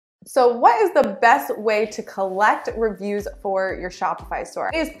So what is the best way to collect reviews for your Shopify store?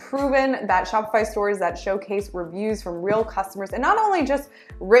 It is proven that Shopify stores that showcase reviews from real customers, and not only just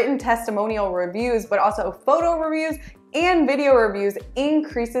written testimonial reviews, but also photo reviews and video reviews,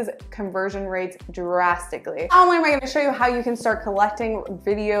 increases conversion rates drastically. Not only am I going to show you how you can start collecting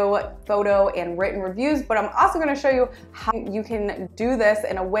video, photo, and written reviews, but I'm also going to show you how you can do this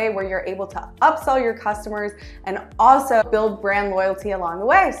in a way where you're able to upsell your customers and also build brand loyalty along the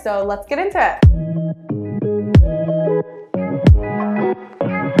way. So let's get into it.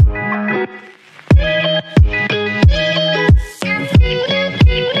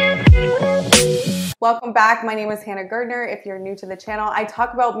 Welcome back. My name is Hannah Gardner. If you're new to the channel, I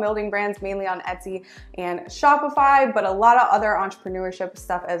talk about building brands mainly on Etsy and Shopify, but a lot of other entrepreneurship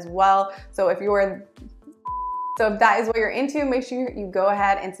stuff as well. So if that is what you're into, make sure you go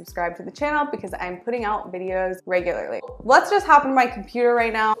ahead and subscribe to the channel because I'm putting out videos regularly. Let's just hop into my computer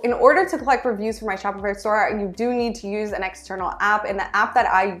right now. In order to collect reviews for my Shopify store, you do need to use an external app, and the app that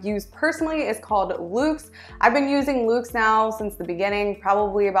I use personally is called Loox. I've been using Loox now since the beginning,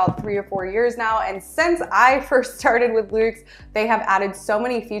 probably about 3 or 4 years now, and since I first started with Loox, they have added so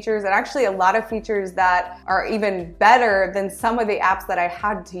many features, and actually a lot of features that are even better than some of the apps that I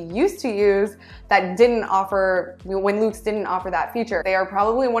had to used to use that didn't offer, when Loox didn't offer that feature. They are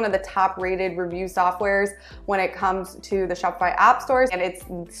probably one of the top rated review softwares when it comes to the Shopify app stores, and it's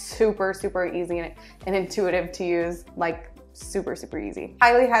super, super easy and intuitive to use, like super, super easy.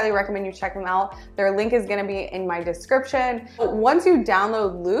 Highly recommend you check them out. Their link is gonna be in my description. Once you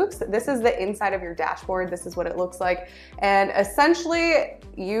download Loox, this is the inside of your dashboard. This is what it looks like. And essentially,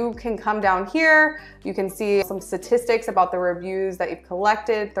 you can come down here. You can see some statistics about the reviews that you've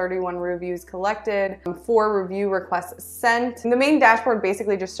collected, 31 reviews collected, 4 review requests sent. And the main dashboard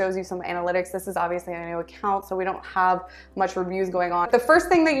basically just shows you some analytics. This is obviously a new account, so we don't have much reviews going on. The first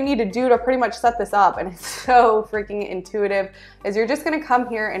thing that you need to do to pretty much set this up, and it's so freaking intuitive, is you're just gonna come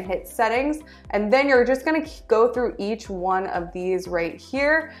here and hit settings, and then you're just gonna go through each one of these right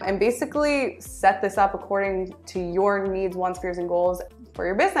here and basically set this up according to your needs, wants, fears, and goals for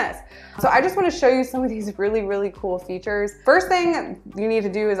your business. So I just want to show you some of these really cool features. First thing you need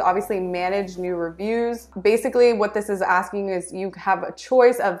to do is obviously manage new reviews. Basically what this is asking is you have a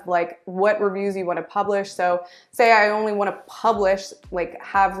choice of like what reviews you want to publish. So say I only want to publish, like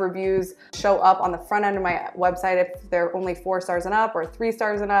have reviews show up on the front end of my website if they're only 4 stars and up or 3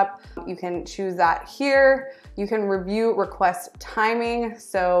 stars and up. You can choose that here. You can review request timing.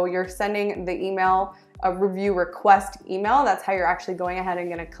 So you're sending the email, a review request email. That's how you're actually going ahead and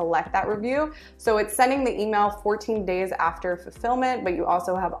gonna collect that review. So it's sending the email 14 days after fulfillment, but you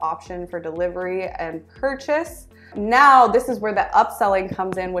also have option for delivery and purchase. Now, this is where the upselling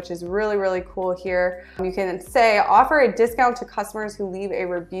comes in, which is really cool here. You can say, offer a discount to customers who leave a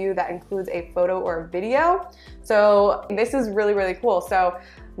review that includes a photo or a video. So this is really cool. So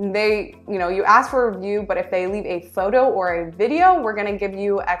you ask for a review, but if they leave a photo or a video, we're gonna give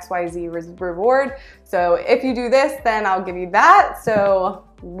you XYZ reward. So if you do this, then I'll give you that. So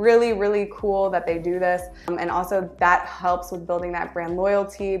really cool that they do this. And also that helps with building that brand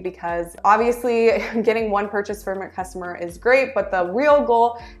loyalty, because obviously getting one purchase from a customer is great, but the real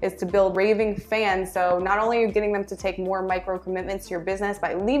goal is to build raving fans. So not only are you getting them to take more micro commitments to your business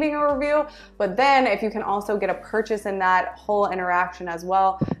by leaving a review, but then if you can also get a purchase in that whole interaction as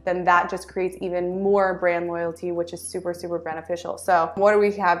well, then that just creates even more brand loyalty, which is super beneficial. So what do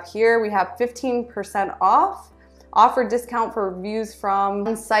we have here? We have 15% off. Offer discount for reviews from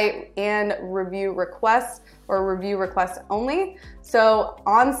on-site and review requests, or review requests only. So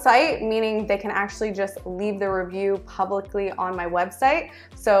on-site, meaning they can actually just leave the review publicly on my website.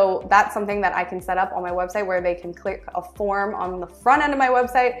 So that's something that I can set up on my website where they can click a form on the front end of my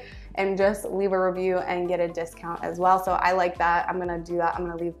website and just leave a review and get a discount as well. So I like that. I'm gonna do that. I'm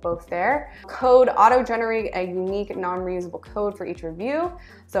gonna leave both there. Code, auto-generate a unique non-reusable code for each review.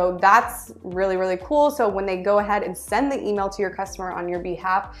 So that's really cool. So when they go ahead and send the email to your customer on your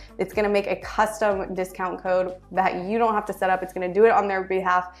behalf, it's gonna make a custom discount code that you don't have to set up. It's gonna do it on their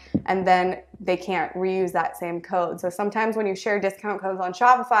behalf, and then they can't reuse that same code. So sometimes when you share discount codes on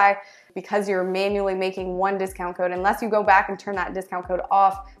Shopify, because you're manually making one discount code, unless you go back and turn that discount code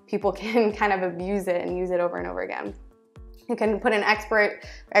off, people can kind of abuse it and use it over and over again. You can put an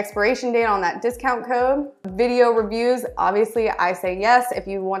expiration date on that discount code. Video reviews, obviously I say yes. If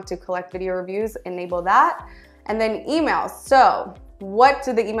you want to collect video reviews, enable that. And then emails. So what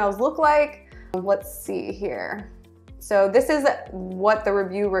do the emails look like? Let's see here. So this is what the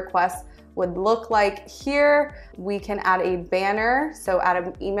review request would look like. Here we can add a banner, so add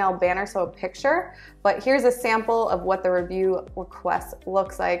an email banner, so a picture. But here's a sample of what the review request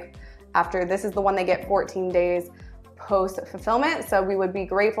looks like after. This is the one they get 14 days post fulfillment. So we would be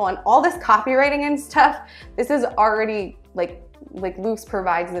grateful, and all this copywriting and stuff, this is already like Luke's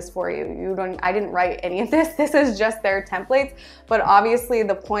provides this for you. I didn't write any of this. This is just their templates. But obviously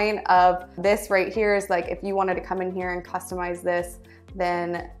the point of this right here is like, if you wanted to come in here and customize this,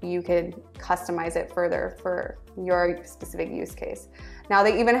 then you could customize it further for your specific use case. Now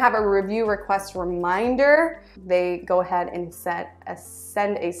they even have a review request reminder. They go ahead and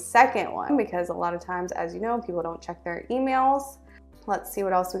send a second one, because a lot of times, as you know, people don't check their emails. Let's see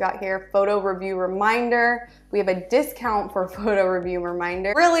what else we got here. Photo review reminder. We have a discount for photo review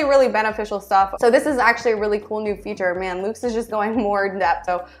reminder. Really, really beneficial stuff. So this is actually a really cool new feature. Man, Luke's is just going more in depth.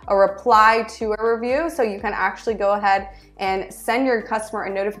 So a reply to a review. So you can actually go ahead and send your customer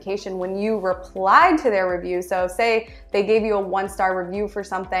a notification when you replied to their review. So say they gave you a 1-star review for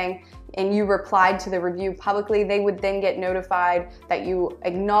something and you replied to the review publicly, they would then get notified that you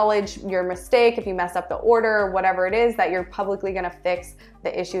acknowledge your mistake. If you mess up the order or whatever it is, that you're publicly gonna fix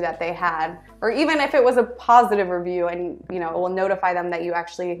the issue that they had. Or even if it was a positive review, and it will notify them that you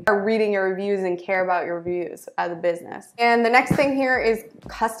actually are reading your reviews and care about your reviews as a business. And the next thing here is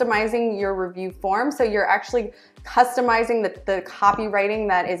customizing your review form. So you're actually customizing the copywriting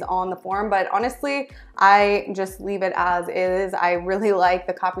that is on the form, but honestly, I just leave it as is. I really like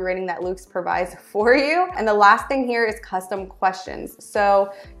the copywriting that Luke's provides for you. And the last thing here is custom questions.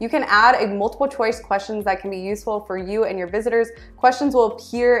 So you can add a multiple choice questions that can be useful for you and your visitors. Questions will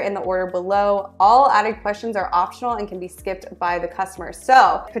appear in the order below. All added questions are optional and can be skipped by the customer.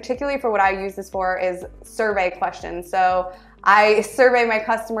 So particularly for what I use this for is survey questions. So I survey my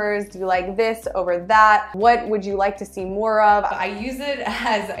customers, do you like this over that? What would you like to see more of? I use it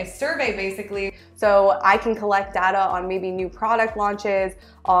as a survey basically, so I can collect data on maybe new product launches,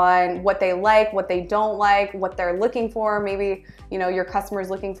 on what they like, what they don't like, what they're looking for. Maybe, your customer's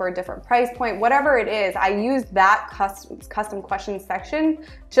looking for a different price point, whatever it is. I use that custom questions section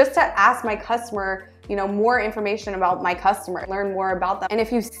just to ask my customer more information about my customer, learn more about them. And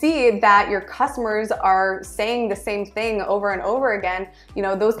if you see that your customers are saying the same thing over and over again,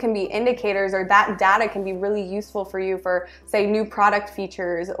 those can be indicators, or that data can be really useful for you for, say, new product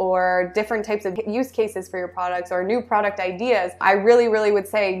features or different types of use cases for your products or new product ideas. I really, really would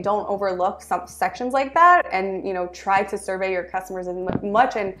say don't overlook some sections like that, and try to survey your customers as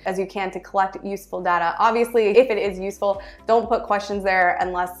much as you can to collect useful data. Obviously, if it is useful, don't put questions there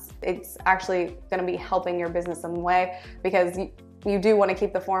unless it's actually going to be helping your business in some way, because you do want to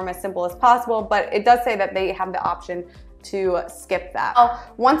keep the form as simple as possible, but it does say that they have the option to skip that.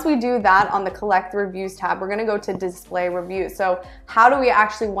 Once we do that on the collect reviews tab, we're going to go to display reviews. So how do we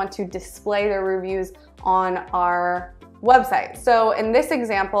actually want to display the reviews on our website? So in this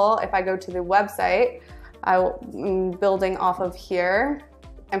example, if I go to the website, I'm building off of here.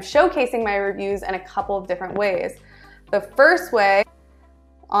 I'm showcasing my reviews in a couple of different ways. The first way,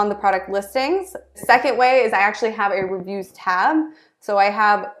 on the product listings. Second way is I actually have a reviews tab. So I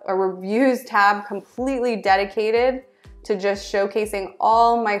have a reviews tab completely dedicated to just showcasing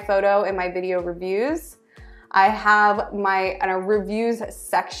all my photo and my video reviews. I have a reviews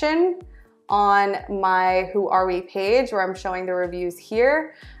section on my Who Are We page where I'm showing the reviews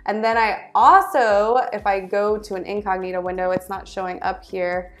here. And then I also, if I go to an incognito window, it's not showing up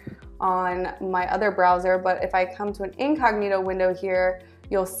here on my other browser, but if I come to an incognito window here,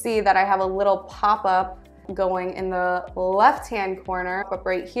 you'll see that I have a little pop-up going in the left-hand corner up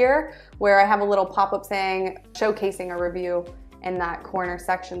right here, where I have a little pop-up saying showcasing a review in that corner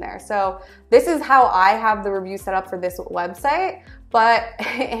section there. So this is how I have the review set up for this website. But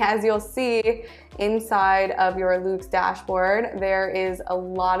as you'll see inside of your Luke's dashboard, there is a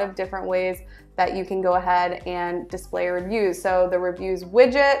lot of different ways that you can go ahead and display reviews. So the reviews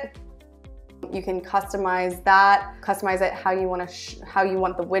widget, you can customize that, customize it how you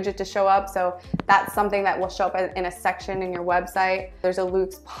want the widget to show up. So that's something that will show up in a section in your website. There's a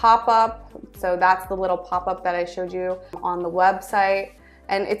Luke's pop-up. So that's the little pop-up that I showed you on the website.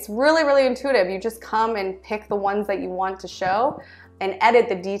 And it's really, really intuitive. You just come and pick the ones that you want to show and edit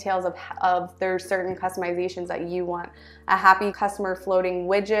the details of their certain customizations that you want. A happy customer floating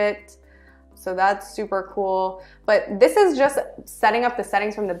widget. So that's super cool. But this is just setting up the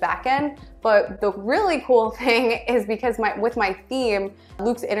settings from the back end. But the really cool thing is because with my theme,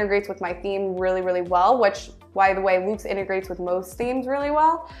 Luke's integrates with my theme really, really well, which, by the way, Luke's integrates with most themes really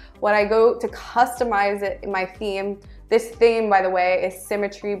well. When I go to customize it in my theme This theme, by the way, is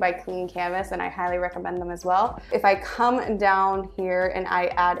Symmetry by Clean Canvas, and I highly recommend them as well. If I come down here and I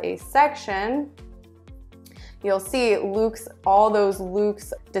add a section, you'll see Luke's, all those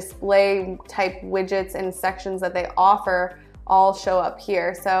Luke's display type widgets and sections that they offer all show up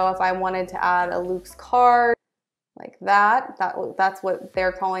here. So if I wanted to add a Luke's card like that's what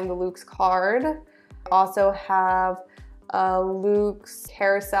they're calling the Luke's card. Also have a Luke's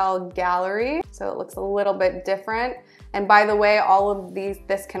carousel gallery, so it looks a little bit different. And by the way, all of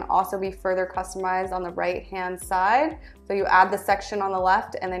this can also be further customized on the right hand side. So you add the section on the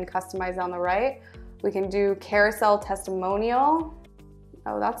left and then customize on the right. We can do carousel testimonial.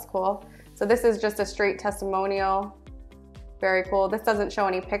 Oh, that's cool. So this is just a straight testimonial. Very cool. This doesn't show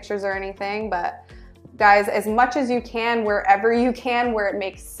any pictures or anything, but guys, as much as you can, wherever you can, where it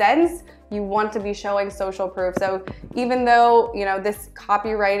makes sense, you want to be showing social proof. So even though, you know, this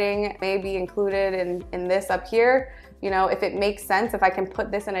copywriting may be included in this up here, you know, if it makes sense, if I can put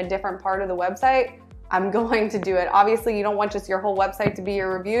this in a different part of the website, I'm going to do it. Obviously, you don't want just your whole website to be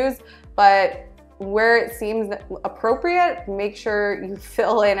your reviews, but where it seems appropriate, make sure you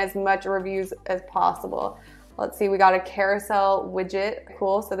fill in as much reviews as possible. Let's see, we got a carousel widget.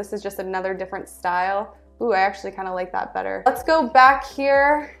 Cool, so this is just another different style. Ooh, I actually kind of like that better. Let's go back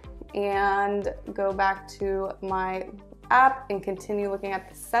here and go back to my app and continue looking at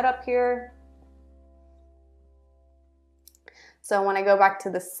the setup here. So when I go back to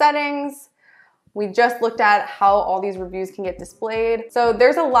the settings, we just looked at how all these reviews can get displayed. So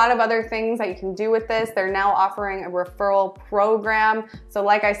there's a lot of other things that you can do with this. They're now offering a referral program. So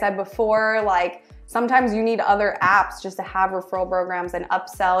like I said before, like sometimes you need other apps just to have referral programs and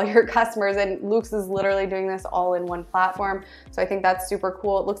upsell your customers, and Luke's is literally doing this all in one platform. So I think that's super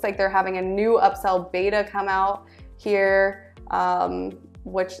cool. It looks like they're having a new upsell beta come out here,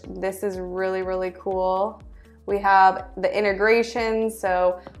 which this is really, really cool. We have the integrations.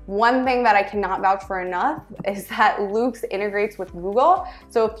 So one thing that I cannot vouch for enough is that Luke's integrates with Google.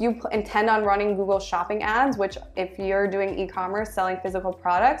 So if you intend on running Google shopping ads, which if you're doing e-commerce selling physical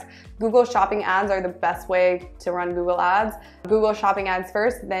products, Google shopping ads are the best way to run Google ads. Google shopping ads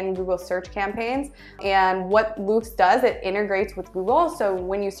first, then Google search campaigns. And what Luke's does, it integrates with Google. So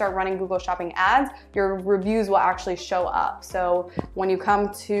when you start running Google shopping ads, your reviews will actually show up. So when you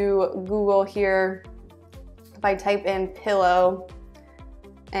come to Google here, if I type in pillow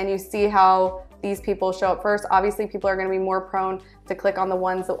and you see how these people show up first, obviously people are going to be more prone to click on the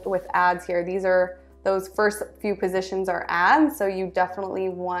ones with ads here. Those first few positions are ads, so you definitely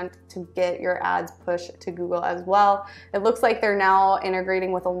want to get your ads pushed to Google as well. It looks like they're now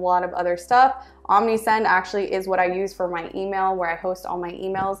integrating with a lot of other stuff. OmniSend actually is what I use for my email, where I host all my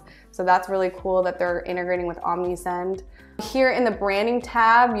emails. So that's really cool that they're integrating with OmniSend. Here in the branding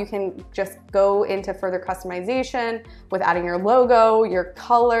tab, you can just go into further customization with adding your logo, your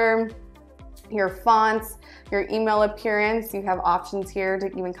color, your fonts, your email appearance. You have options here to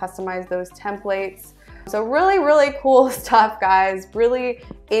even customize those templates. So really, really cool stuff, guys. Really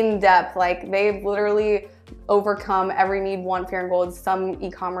in-depth. Like they've literally overcome every need, want, fear, and goals some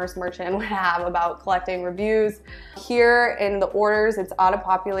e-commerce merchant would have about collecting reviews. Here in the orders, it's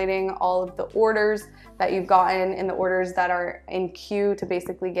auto-populating all of the orders that you've gotten and the orders that are in queue to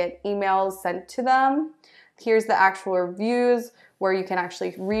basically get emails sent to them. Here's the actual reviews where you can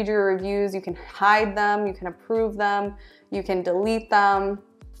actually read your reviews. You can hide them, you can approve them, you can delete them.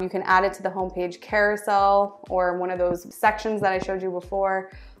 You can add it to the homepage carousel or one of those sections that I showed you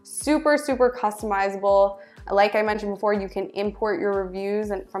before. Super, super customizable. Like I mentioned before, you can import your reviews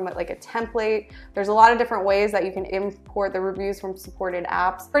and from like a template. There's a lot of different ways that you can import the reviews from supported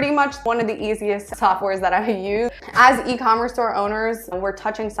apps. Pretty much one of the easiest softwares that I use. As e-commerce store owners, we're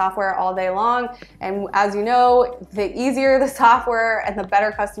touching software all day long. And as you know, the easier the software and the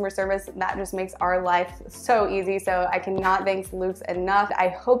better customer service, that just makes our life so easy. So I cannot thank Luke's enough. I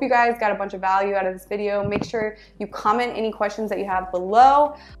hope you guys got a bunch of value out of this video. Make sure you comment any questions that you have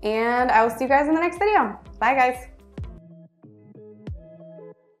below, and I will see you guys in the next video. Bye guys.